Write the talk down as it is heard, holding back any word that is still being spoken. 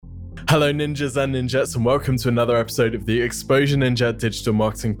Hello ninjas and ninjettes, and welcome to another episode of the Exposure Ninja Digital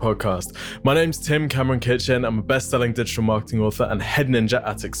Marketing Podcast. My name's Tim Cameron Kitchen. I'm a best-selling digital marketing author and head ninja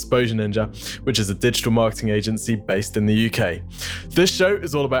at Exposure Ninja, which is a digital marketing agency based in the UK. This show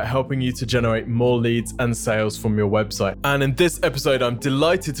is all about helping you to generate more leads and sales from your website. And in this episode, I'm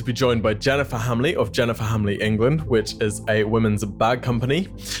delighted to be joined by Jennifer Hamley of Jennifer Hamley England, which is a women's bag company.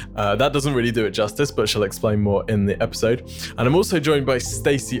 That doesn't really do it justice, but she'll explain more in the episode. And I'm also joined by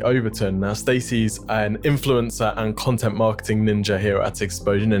Stacey Overton. Now, Stacey's an influencer and content marketing ninja here at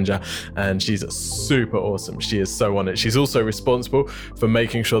Exposure Ninja, and she's super awesome. She is so on it. She's also responsible for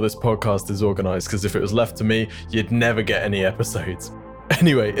making sure this podcast is organized, because if it was left to me, you'd never get any episodes.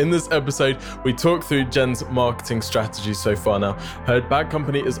 Anyway, in this episode, we talk through Jen's marketing strategy so far now. Her bag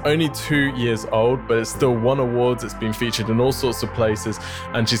company is only 2 years old, but it's still won awards. It's been featured in all sorts of places,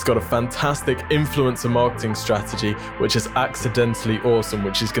 and she's got a fantastic influencer marketing strategy, which is accidentally awesome,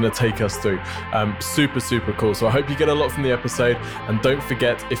 which she's going to take us through. Super cool. So I hope you get a lot from the episode, and don't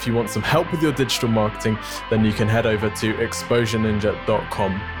forget, if you want some help with your digital marketing, then you can head over to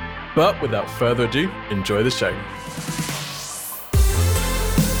exposureninja.com. But without further ado, enjoy the show.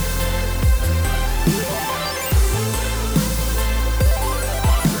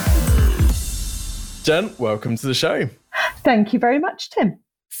 Jen, welcome to the show. Thank you very much, Tim.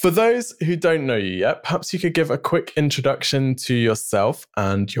 For those who don't know you yet, perhaps you could give a quick introduction to yourself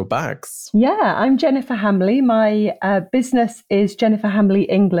and your bags. Yeah, I'm Jennifer Hamley. My business is Jennifer Hamley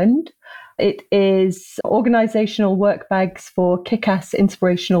England. It is organisational work bags for kick-ass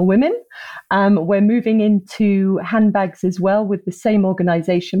inspirational women. We're moving into handbags as well with the same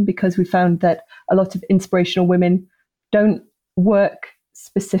organisation, because we found that a lot of inspirational women don't work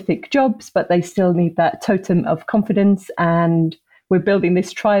specific jobs, but they still need that totem of confidence, and we're building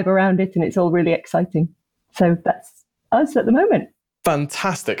this tribe around it, and it's all really exciting. So that's us at the moment.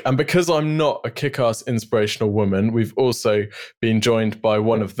 Fantastic. And because I'm not a kick-ass inspirational woman, we've also been joined by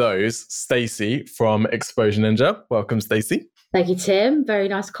one of those, Stacey from Exposure Ninja. Welcome, Stacey. Thank you, Tim. Very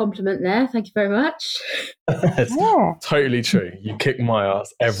nice compliment there. Thank you very much. Yeah. Totally true. You kick my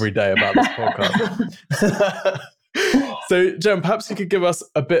ass every day about this podcast. So, Jen, perhaps you could give us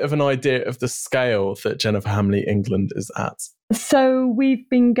a bit of an idea of the scale that Jennifer Hamley England is at. So we've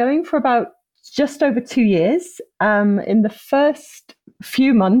been going for about just over 2 years. In the first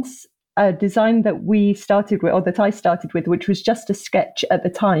few months, a design that we started with, or that I started with, which was just a sketch at the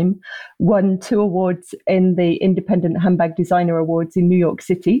time, won 2 awards in the Independent Handbag Designer Awards in New York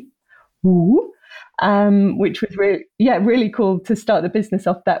City. Woo! Which was really cool to start the business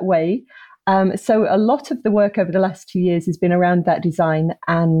off that way. So a lot of the work over the last 2 years has been around that design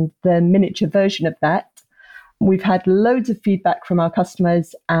and the miniature version of that. We've had loads of feedback from our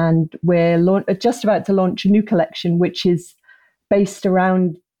customers, and we're just about to launch a new collection, which is based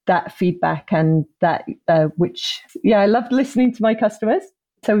around that feedback and that, I loved listening to my customers.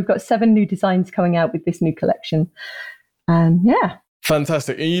 So we've got 7 new designs coming out with this new collection.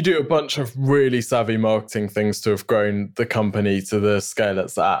 Fantastic. And you do a bunch of really savvy marketing things to have grown the company to the scale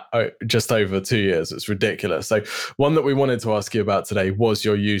it's at just over 2 years. It's ridiculous. So one that we wanted to ask you about today was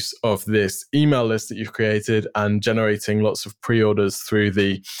your use of this email list that you've created and generating lots of pre-orders through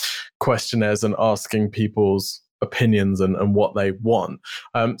the questionnaires and asking people's opinions and what they want.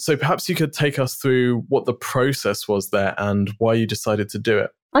 So perhaps you could take us through what the process was there and why you decided to do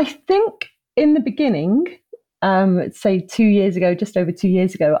it. I think in the beginning, say 2 years ago, just over 2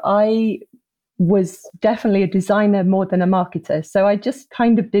 years ago, I was definitely a designer more than a marketer. So I just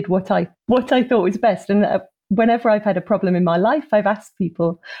kind of did what I thought was best. And whenever I've had a problem in my life, I've asked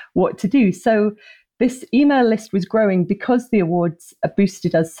people what to do. So this email list was growing because the awards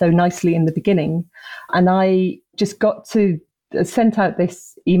boosted us so nicely in the beginning. And I just sent out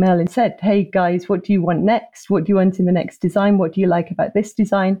this email and said, hey guys, what do you want next? What do you want in the next design? What do you like about this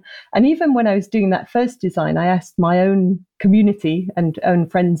design? And even when I was doing that first design, I asked my own community and own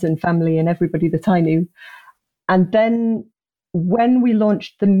friends and family and everybody that I knew. And then when we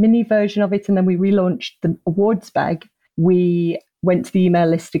launched the mini version of it, and then we relaunched the awards bag, we went to the email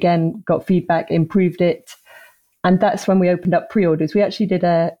list again, got feedback, improved it. And that's when we opened up pre-orders. We actually did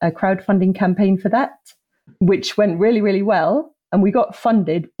a crowdfunding campaign for that, which went really, really well, and we got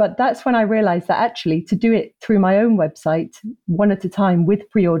funded. But that's when I realized that actually to do it through my own website, one at a time with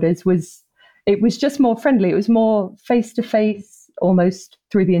pre-orders, was just more friendly. It was more face-to-face, almost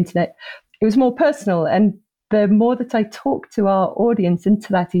through the internet. It was more personal. And the more that I talk to our audience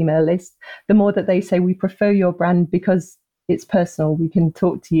into that email list, the more that they say, we prefer your brand because it's personal. We can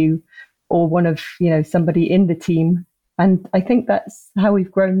talk to you or one of, somebody in the team. And I think that's how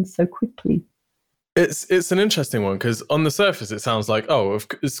we've grown so quickly. It's an interesting one because on the surface, it sounds like,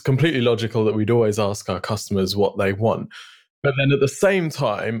 it's completely logical that we'd always ask our customers what they want. But then at the same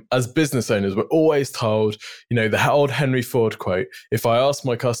time, as business owners, we're always told, the old Henry Ford quote, if I asked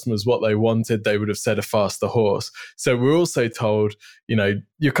my customers what they wanted, they would have said a faster horse. So we're also told,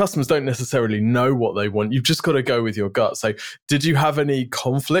 your customers don't necessarily know what they want. You've just got to go with your gut. So did you have any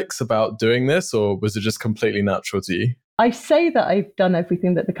conflicts about doing this, or was it just completely natural to you? I say that I've done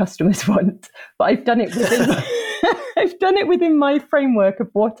everything that the customers want, but I've done it within I've done it within my framework of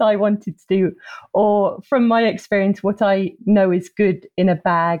what I wanted to do, or from my experience, what I know is good in a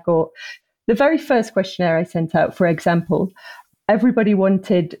bag. Or the very first questionnaire I sent out, for example, everybody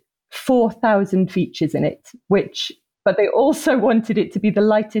wanted 4,000 features in it, but they also wanted it to be the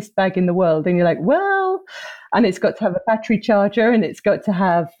lightest bag in the world. And you're like, well, and it's got to have a battery charger, and it's got to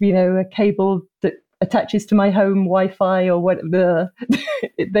have, a cable that attaches to my home Wi-Fi or whatever.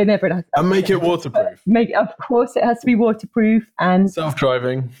 They never have. And make it waterproof. Of course, it has to be waterproof and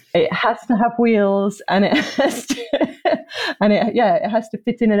self-driving. It has to have wheels, and it has to, it has to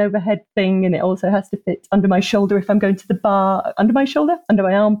fit in an overhead thing, and it also has to fit under my shoulder if I'm going to the bar. Under my shoulder, under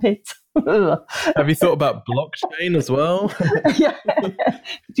my armpit. Have you thought about blockchain as well?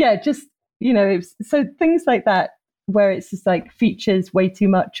 Just so things like that, where it's just like features way too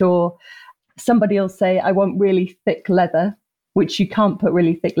much, or somebody will say, I want really thick leather, which you can't put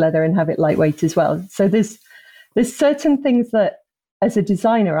really thick leather and have it lightweight as well. So there's certain things that as a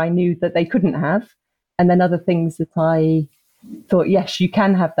designer, I knew that they couldn't have. And then other things that I thought, yes, you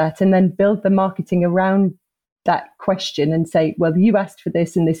can have that. And then build the marketing around that question and say, well, you asked for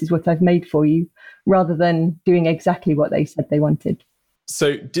this and this is what I've made for you, rather than doing exactly what they said they wanted.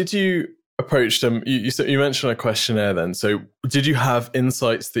 So did you approach them? You mentioned a questionnaire then. So did you have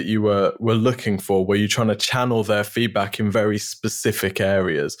insights that you were looking for? Were you trying to channel their feedback in very specific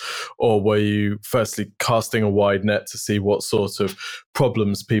areas? Or were you firstly casting a wide net to see what sort of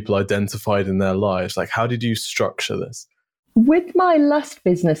problems people identified in their lives? Like, how did you structure this? With my last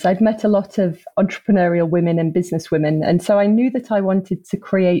business, I'd met a lot of entrepreneurial women and business women. And so I knew that I wanted to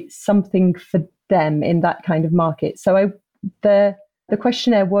create something for them in that kind of market. So the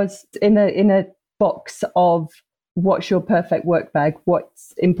questionnaire was in a box of what's your perfect work bag,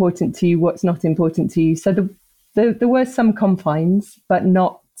 what's important to you, what's not important to you. So there were some confines, but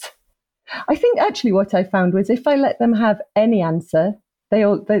not. I think actually what I found was if I let them have any answer, they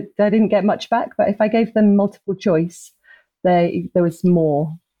didn't get much back. But if I gave them multiple choice, there was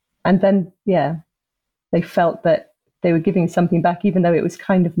more. And then, they felt that they were giving something back, even though it was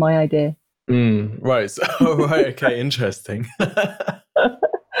kind of my idea. Right. Right. Okay. Interesting.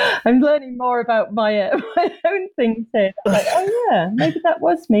 I'm learning more about my own things here. I'm like, oh yeah, maybe that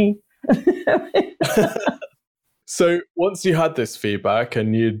was me. So once you had this feedback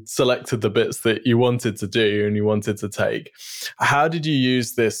and you'd selected the bits that you wanted to do and you wanted to take, how did you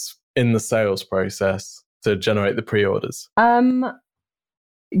use this in the sales process to generate the pre-orders?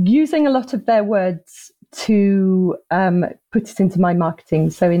 Using a lot of their words to put it into my marketing.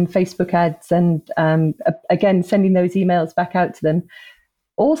 So in Facebook ads and again, sending those emails back out to them.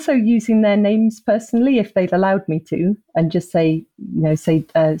 Also using their names personally, if they've allowed me to, and just say,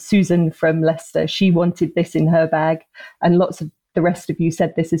 Susan from Leicester, she wanted this in her bag, and lots of the rest of you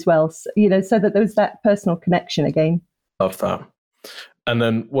said this as well. So, so that there was that personal connection again. Love that. And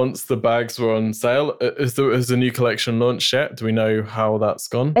then once the bags were on sale, has the new collection launched yet? Do we know how that's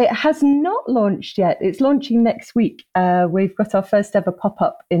gone? It has not launched yet. It's launching next week. We've got our first ever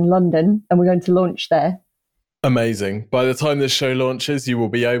pop-up in London, and we're going to launch there. Amazing. By the time this show launches, you will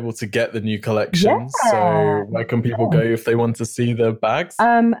be able to get the new collection. Yeah. So where can people go if they want to see the bags?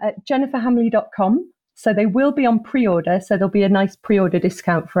 At jenniferhamley.com. So they will be on pre-order. So there'll be a nice pre-order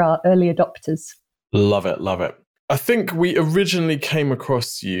discount for our early adopters. Love it. Love it. I think we originally came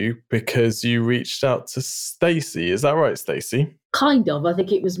across you because you reached out to Stacey. Is that right, Stacey? Kind of. I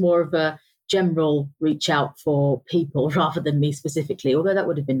think it was more of a general reach out for people rather than me specifically, although that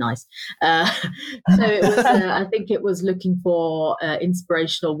would have been nice. So it was, I think it was looking for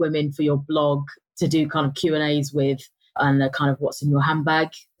inspirational women for your blog to do kind of Q&As with, and kind of what's in your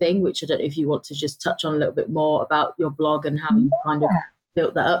handbag thing, which I don't know if you want to just touch on a little bit more about your blog and how you kind of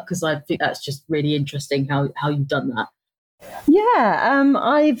built that up, because I think that's just really interesting how you've done that. Yeah,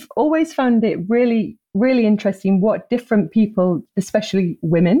 I've always found it really, really interesting what different people, especially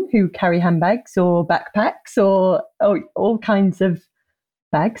women who carry handbags or backpacks or all kinds of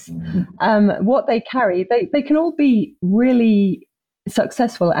bags, what they carry. They can all be really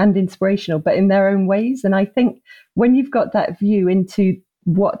successful and inspirational, but in their own ways. And I think when you've got that view into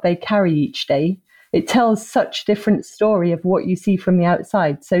what they carry each day, it tells such different story of what you see from the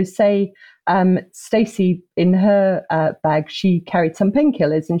outside. So say Stacey, in her bag, she carried some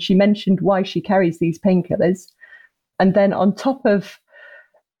painkillers, and she mentioned why she carries these painkillers. And then on top of,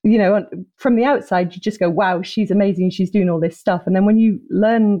 from the outside, you just go, wow, she's amazing. She's doing all this stuff. And then when you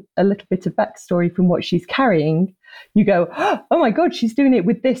learn a little bit of backstory from what she's carrying, you go, oh my God, she's doing it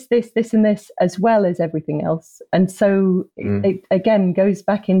with this, and this, as well as everything else. And so it again goes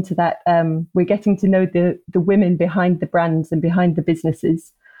back into that. We're getting to know the women behind the brands and behind the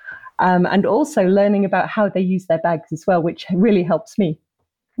businesses. And also learning about how they use their bags as well, which really helps me.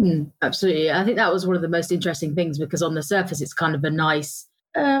 Absolutely. I think that was one of the most interesting things, because on the surface, it's kind of a nice,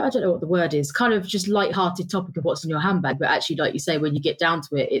 I don't know what the word is, kind of just light-hearted topic of what's in your handbag. But actually, like you say, when you get down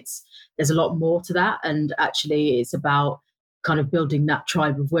to it, there's a lot more to that. And actually, it's about kind of building that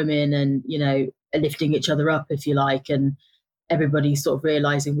tribe of women and, lifting each other up, if you like, and everybody sort of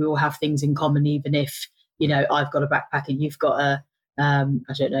realizing we all have things in common, even if, I've got a backpack and you've got a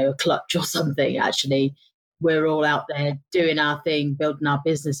clutch or something. Actually, we're all out there doing our thing, building our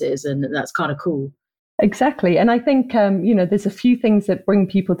businesses, and that's kind of cool. Exactly. And I think, there's a few things that bring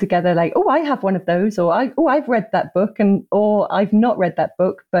people together, like, oh, I have one of those, or I've read that book, or I've not read that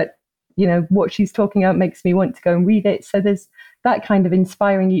book, but, what she's talking about makes me want to go and read it. So there's that kind of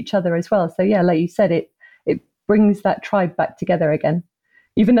inspiring each other as well. So yeah, like you said, it brings that tribe back together again,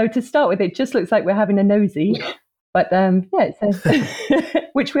 even though to start with, it just looks like we're having a nosy. But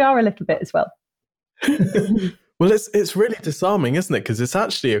which we are a little bit as well. Well, it's really disarming, isn't it? Because it's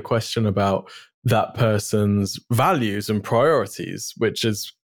actually a question about that person's values and priorities, which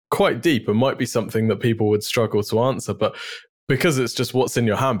is quite deep and might be something that people would struggle to answer. But because it's just what's in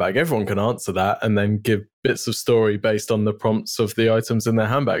your handbag, everyone can answer that and then give bits of story based on the prompts of the items in their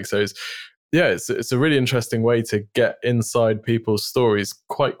handbag. So it's a really interesting way to get inside people's stories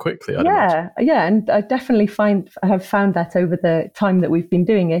quite quickly. Yeah, and I definitely have found that over the time that we've been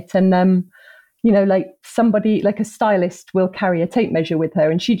doing it. And like somebody, like a stylist, will carry a tape measure with her,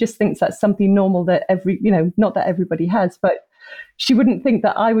 and she just thinks that's something normal that not that everybody has, but she wouldn't think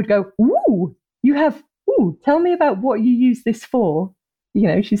that I would go, ooh, tell me about what you use this for.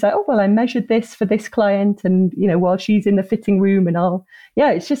 She's like, oh, well, I measured this for this client, and, while she's in the fitting room, and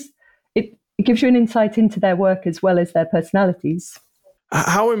it's just, it gives you an insight into their work as well as their personalities.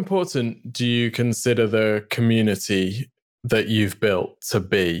 How important do you consider the community that you've built to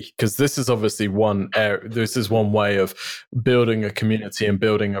be? Because this is obviously one way of building a community and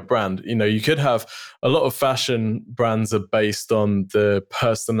building a brand. You could have a lot of fashion brands are based on the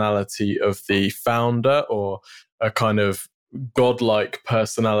personality of the founder, or a kind of godlike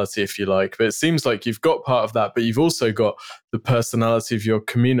personality, if you like. But it seems like you've got part of that, but you've also got the personality of your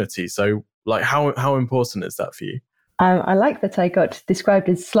community. So like how important is that for you? I like that I got described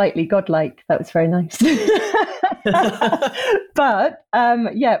as slightly godlike. That was very nice. But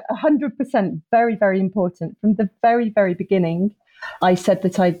 100%, very, very important. From the very, very beginning, I said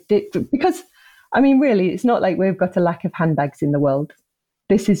that I did, because, really, it's not like we've got a lack of handbags in the world.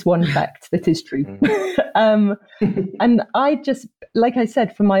 This is one fact that is true. And I just, like I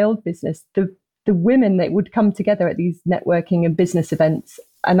said, for my old business, the women that would come together at these networking and business events,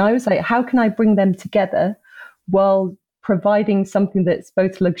 and I was like, how can I bring them together while providing something that's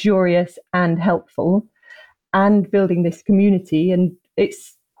both luxurious and helpful, and building this community? And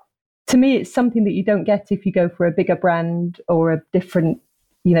to me, it's something that you don't get if you go for a bigger brand or a different,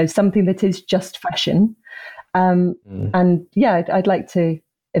 something that is just fashion. And I'd like to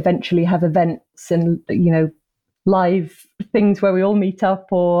eventually have events and, live things where we all meet up,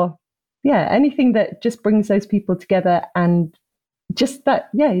 or anything that just brings those people together, and just that,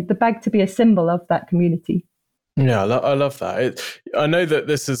 the bag to be a symbol of that community. Yeah, I love that. I know that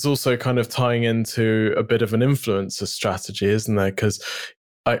this is also kind of tying into a bit of an influencer strategy, isn't there? Because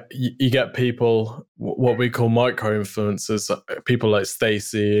you get people, what we call micro-influencers, people like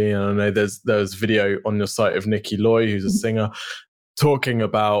Stacey, and I know there's video on your site of Nikki Loy, who's a singer, talking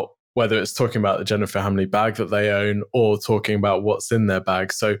about, whether it's talking about the Jennifer Hamley bag that they own, or talking about what's in their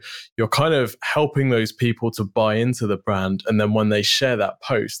bag. So you're kind of helping those people to buy into the brand. And then when they share that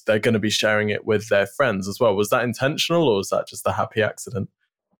post, they're going to be sharing it with their friends as well. Was that intentional, or was that just a happy accident?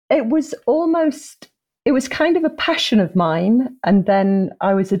 It was kind of a passion of mine. And then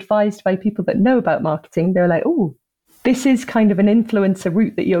I was advised by people that know about marketing. They're like, oh, this is kind of an influencer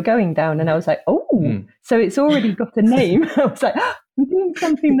route that you're going down. And I was like, so it's already got a name. I was like, I'm doing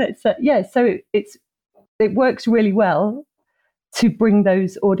something that's, so it works really well to bring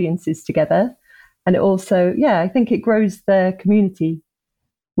those audiences together. And it also, I think it grows the community,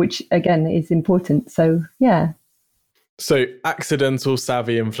 which again is important. So, So accidental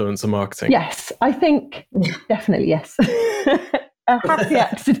savvy influencer marketing. Yes, I think definitely yes. a happy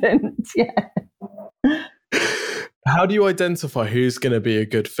accident. Yeah. How do you identify who's going to be a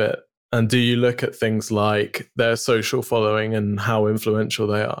good fit? And do you look at things like their social following and how influential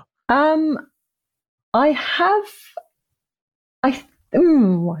they are? I've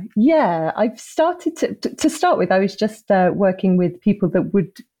started to start with. I was just working with people that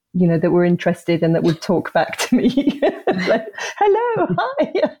would, that were interested and that would talk back to me. Like, hello,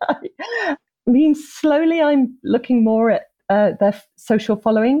 hi. I mean, slowly I'm looking more at their social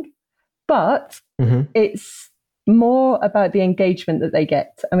following, but it's more about the engagement that they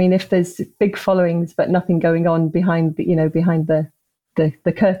get. I mean, if there's big followings but nothing going on behind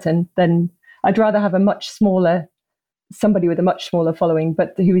the curtain, then I'd rather have somebody with a much smaller following,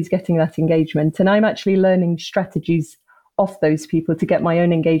 but who is getting that engagement. And I'm actually learning strategies off those people to get my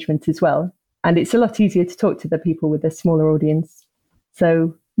own engagement as well. And it's a lot easier to talk to the people with a smaller audience.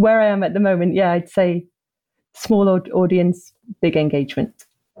 So where I am at the moment, I'd say small audience, big engagement.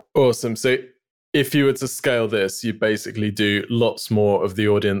 Awesome. So if you were to scale this, you basically do lots more of the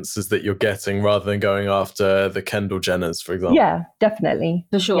audiences that you're getting rather than going after the Kendall Jenners, for example. Yeah, definitely.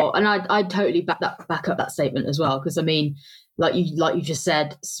 For sure. Yeah. And I'd totally back up that statement as well. Because I mean, like you just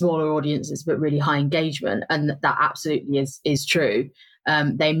said, smaller audiences, but really high engagement. And that absolutely is true.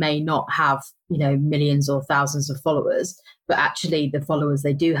 They may not have, millions or thousands of followers, but actually the followers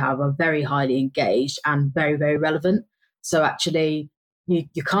they do have are very highly engaged and very, very relevant. So actually,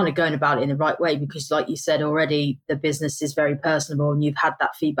 you're kind of going about it in the right way because, like you said already, the business is very personable and you've had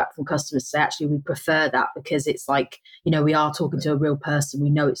that feedback from customers. So actually, we prefer that because it's like, we are talking to a real person. We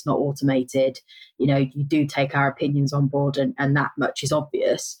know it's not automated. You do take our opinions on board and that much is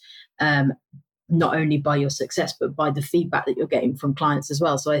obvious, not only by your success, but by the feedback that you're getting from clients as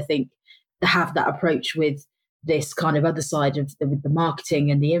well. So I think to have that approach with this kind of other side of with the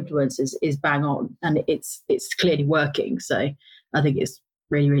marketing and the influencers is bang on, and it's clearly working. So I think it's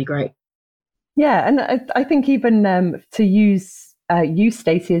really, really great. Yeah, and I think even to use you,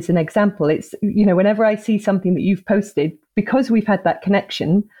 Stacey, as an example, it's, whenever I see something that you've posted, because we've had that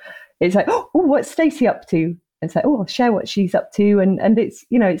connection, it's like, oh, what's Stacey up to? And it's like, oh, I'll share what she's up to. And it's,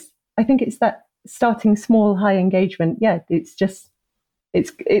 I think it's that starting small, high engagement. Yeah,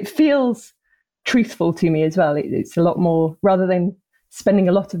 it feels truthful to me as well. It's a lot more, rather than spending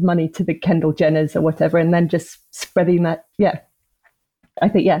a lot of money to the Kendall Jenners or whatever, and then just spreading that. Yeah. I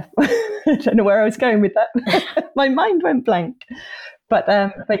think, I don't know where I was going with that. My mind went blank. But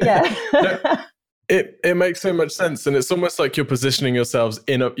yeah. No, it makes so much sense. And it's almost like you're positioning yourself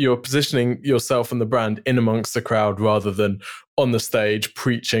and the brand in amongst the crowd rather than on the stage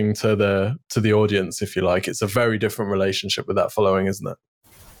preaching to the audience, if you like. It's a very different relationship with that following, isn't it?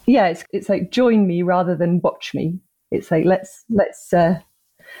 Yeah, it's like join me rather than watch me. It's like let's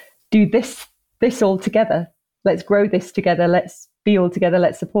do this all together. Let's grow this together. Let's be all together.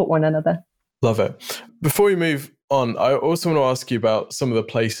 Let's support one another. Love it. Before we move on, I also want to ask you about some of the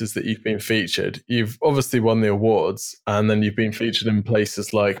places that you've been featured. You've obviously won the awards, and then you've been featured in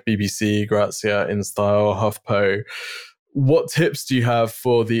places like BBC, Grazia, InStyle, HuffPo. What tips do you have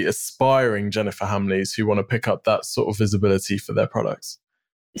for the aspiring Jennifer Hamleys who want to pick up that sort of visibility for their products?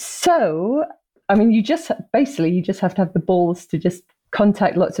 So, I mean, you just have to have the balls to just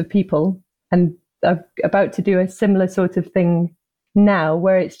contact lots of people, and I'm about to do a similar sort of thing now,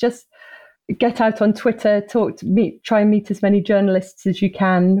 where it's just get out on Twitter, try and meet as many journalists as you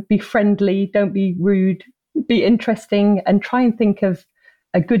can, be friendly, don't be rude, be interesting, and try and think of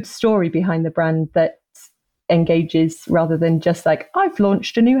a good story behind the brand that engages rather than just like, I've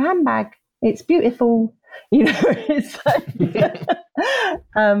launched a new handbag, it's beautiful. It's like,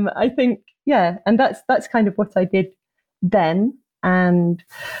 I think, and that's kind of what I did then, and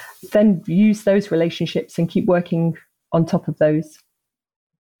then use those relationships and keep working on top of those.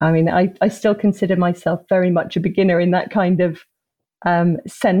 I mean, I still consider myself very much a beginner in that kind of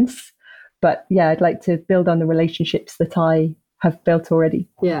sense, but I'd like to build on the relationships that I have built already.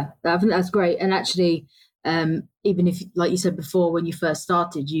 Yeah, I think that's great. And actually, even if, like you said before, when you first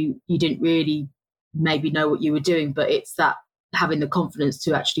started, you didn't really maybe know what you were doing, but it's that having the confidence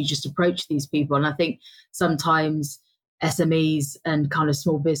to actually just approach these people. And I think sometimes SMEs and kind of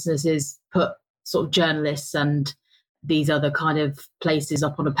small businesses put sort of journalists and these other kind of places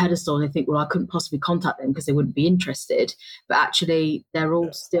up on a pedestal, and they think, well, I couldn't possibly contact them because they wouldn't be interested. But actually, they're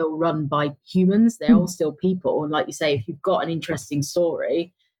all still run by humans. They're all still people. And like you say, if you've got an interesting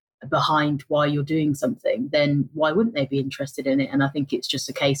story behind why you're doing something, then why wouldn't they be interested in it? And I think it's just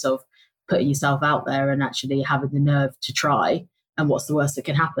a case of putting yourself out there and actually having the nerve to try. And what's the worst that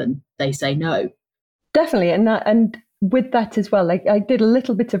can happen? They say no. Definitely. And with that as well, like I did a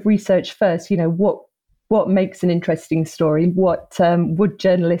little bit of research first, what makes an interesting story? What would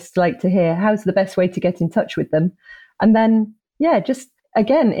journalists like to hear? How's the best way to get in touch with them? And then, just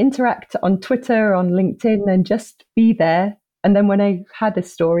again, interact on Twitter, on LinkedIn, and just be there. And then when I had a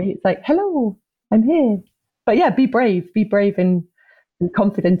story, it's like, hello, I'm here. But yeah, be brave and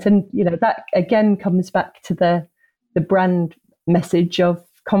confident. And, that again comes back to the brand message of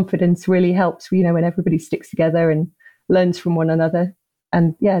confidence really helps, when everybody sticks together and learns from one another.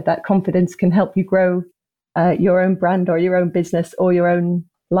 And that confidence can help you grow your own brand or your own business or your own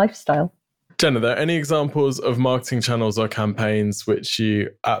lifestyle. Jen, are there any examples of marketing channels or campaigns which you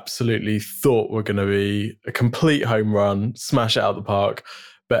absolutely thought were going to be a complete home run, smash it out the park,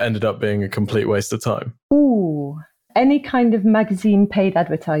 but ended up being a complete waste of time? Ooh, any kind of magazine paid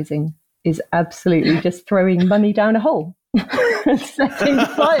advertising is absolutely just throwing money down a hole, setting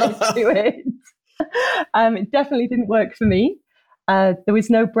fire to it. It definitely didn't work for me. There was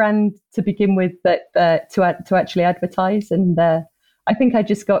no brand to begin with that to actually advertise, and I think I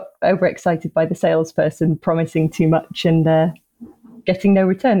just got overexcited by the salesperson promising too much and getting no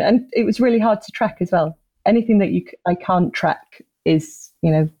return. And it was really hard to track as well. Anything that I can't track is,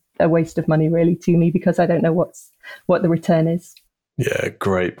 a waste of money really to me, because I don't know what the return is. Yeah,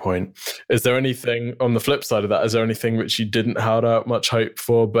 great point. Is there anything on the flip side of that? Is there anything which you didn't hold out much hope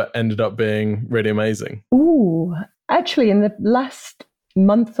for, but ended up being really amazing? Ooh, actually, in the last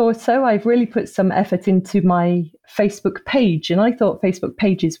month or so, I've really put some effort into my Facebook page, and I thought Facebook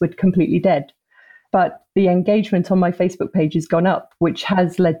pages were completely dead. But the engagement on my Facebook page has gone up, which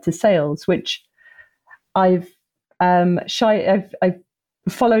has led to sales, which I've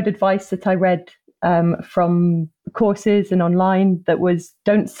followed advice that I read from courses and online that was,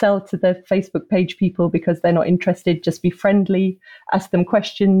 don't sell to the Facebook page people because they're not interested, just be friendly, ask them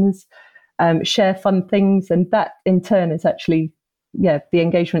questions, share fun things. And that in turn is actually, the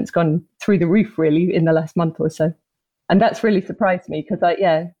engagement's gone through the roof really in the last month or so. And that's really surprised me because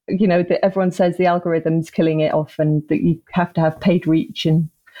everyone says the algorithm's killing it off and that you have to have paid reach and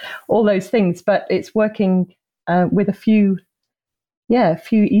all those things, but it's working with a few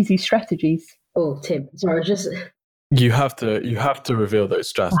easy strategies. Oh, Tim, sorry, You have to reveal those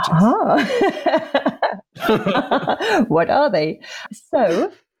strategies. What are they?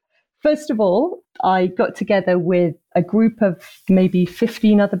 So, first of all, I got together with a group of maybe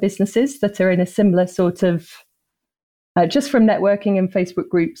 15 other businesses that are in a similar sort of, just from networking and Facebook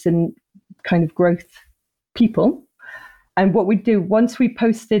groups and kind of growth people. And what we'd do, once we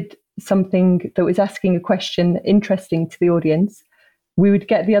posted something that was asking a question interesting to the audience, we would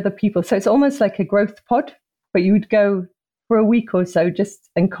get the other people. So it's almost like a growth pod, but you would go for a week or so just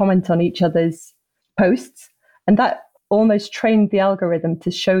and comment on each other's posts. And that almost trained the algorithm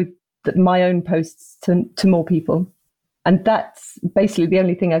to show that my own posts to more people. And that's basically the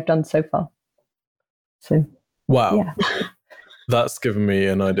only thing I've done so far. So, wow. Yeah. That's given me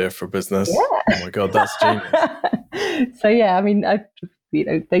an idea for a business. Yeah. Oh my God, that's genius. So yeah, I mean,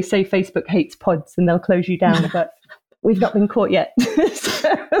 they say Facebook hates pods and they'll close you down, but we've not been caught yet.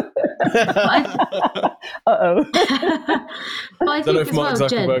 Uh-oh. I think as well,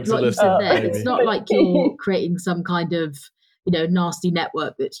 Jen, what you said there, it's not like you're creating some kind of, nasty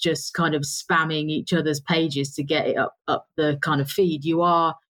network that's just kind of spamming each other's pages to get it up the kind of feed. You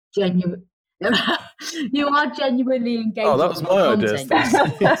are genuinely engaged. Oh, that was my content.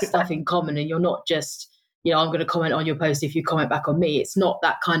 You have stuff in common, and you're not just, I'm going to comment on your post if you comment back on me. It's not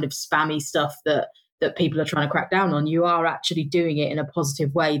that kind of spammy stuff that people are trying to crack down on. You are actually doing it in a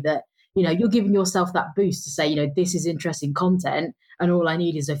positive way that, you're giving yourself that boost to say, this is interesting content, and all I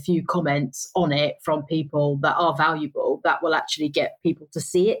need is a few comments on it from people that are valuable that will actually get people to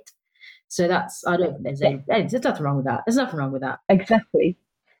see it. So I don't think there's nothing wrong with that. There's nothing wrong with that. Exactly.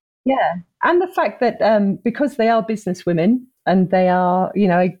 Yeah. And the fact that because they are business women and they are,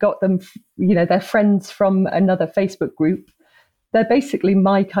 I got them, they're friends from another Facebook group, they're basically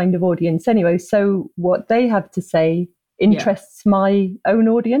my kind of audience anyway. So what they have to say interests my own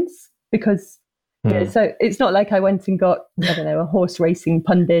audience, because so it's not like I went and got, a horse racing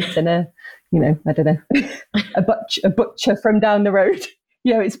pundit and a butcher from down the road.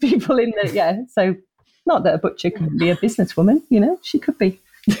 It's people in the, so not that a butcher can be a businesswoman, she could be.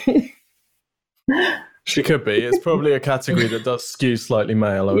 She could be. It's probably a category that does skew slightly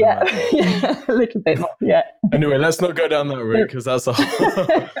male. I would imagine. A little bit. Yeah. Anyway, let's not go down that route because that's a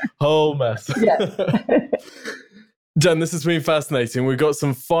whole mess. Yeah. Jen, this has been fascinating. We've got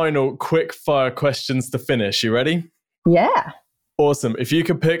some final quick fire questions to finish. You ready? Yeah. Awesome. If you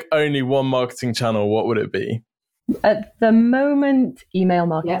could pick only one marketing channel, what would it be? At the moment, email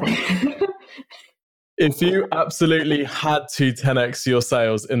marketing. Yeah. If you absolutely had to 10x your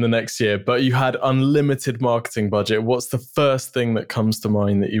sales in the next year, but you had unlimited marketing budget, what's the first thing that comes to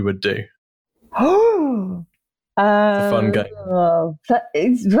mind that you would do? Oh, It's a fun game.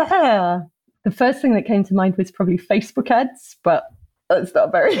 The first thing that came to mind was probably Facebook ads, but that's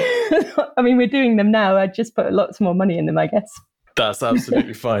not very. I mean, we're doing them now. I'd just put lots more money in them, I guess. That's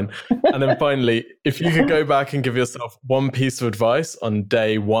absolutely fine. And then finally, if you could go back and give yourself one piece of advice on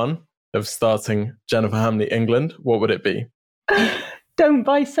day one of starting Jennifer Hamley England, what would it be? Don't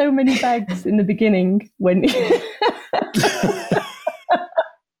buy so many bags in the beginning when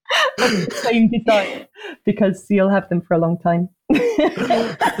same design, because you'll have them for a long time.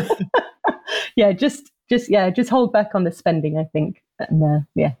 Just hold back on the spending, I think. And,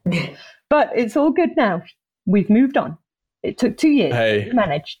 but it's all good now. We've moved on. It took 2 years. Hey, we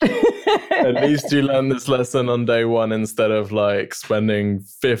managed. At least you learned this lesson on day one instead of like spending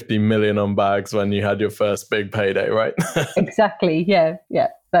 50 million on bags when you had your first big payday, right? Exactly. Yeah.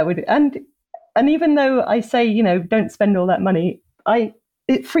 That would. And even though I say, don't spend all that money,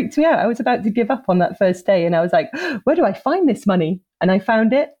 it freaked me out. I was about to give up on that first day, and I was like, where do I find this money? And I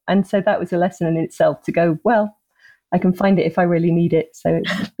found it. And so that was a lesson in itself to go, well, I can find it if I really need it. So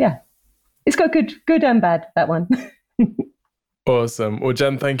it's got good and bad, that one. Awesome. Well,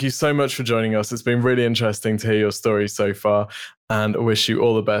 Jen, thank you so much for joining us. It's been really interesting to hear your story so far, and I wish you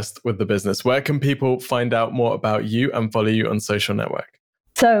all the best with the business. Where can people find out more about you and follow you on social network?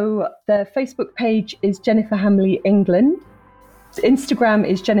 So the Facebook page is Jennifer Hamley England. Instagram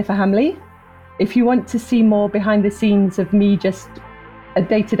is Jennifer Hamley. If you want to see more behind the scenes of me, just a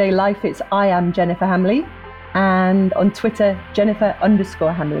day-to-day life, it's I am Jennifer Hamley. And on Twitter,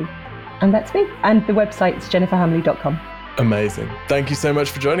 Jennifer_Hamley. And that's me. And the website is jenniferhamley.com. Amazing. Thank you so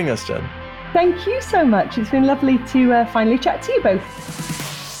much for joining us, Jen. Thank you so much. It's been lovely to finally chat to you both.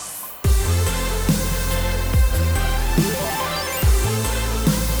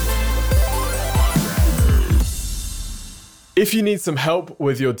 If you need some help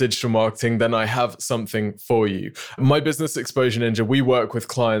with your digital marketing, then I have something for you. My business, Exposure Ninja, we work with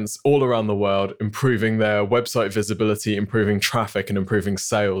clients all around the world, improving their website visibility, improving traffic, and improving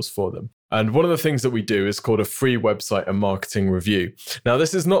sales for them. And one of the things that we do is called a free website and marketing review. Now,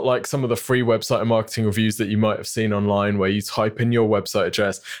 this is not like some of the free website and marketing reviews that you might have seen online where you type in your website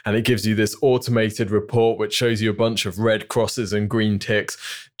address and it gives you this automated report which shows you a bunch of red crosses and green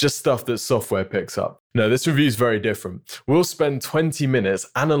ticks, just stuff that software picks up. No, this review is very different. We'll spend 20 minutes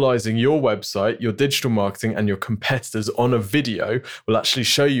analyzing your website, your digital marketing, and your competitors on a video. We'll actually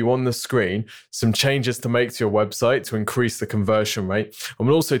show you on the screen some changes to make to your website to increase the conversion rate. And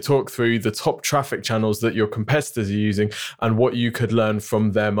we'll also talk through the top traffic channels that your competitors are using and what you could learn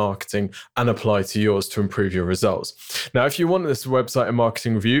from their marketing and apply to yours to improve your results. Now, if you want this website and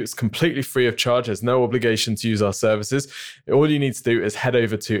marketing review, it's completely free of charge. There's no obligation to use our services. All you need to do is head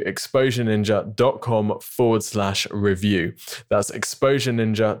over to exposureninja.com/review. That's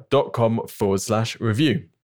exposureninja.com/review.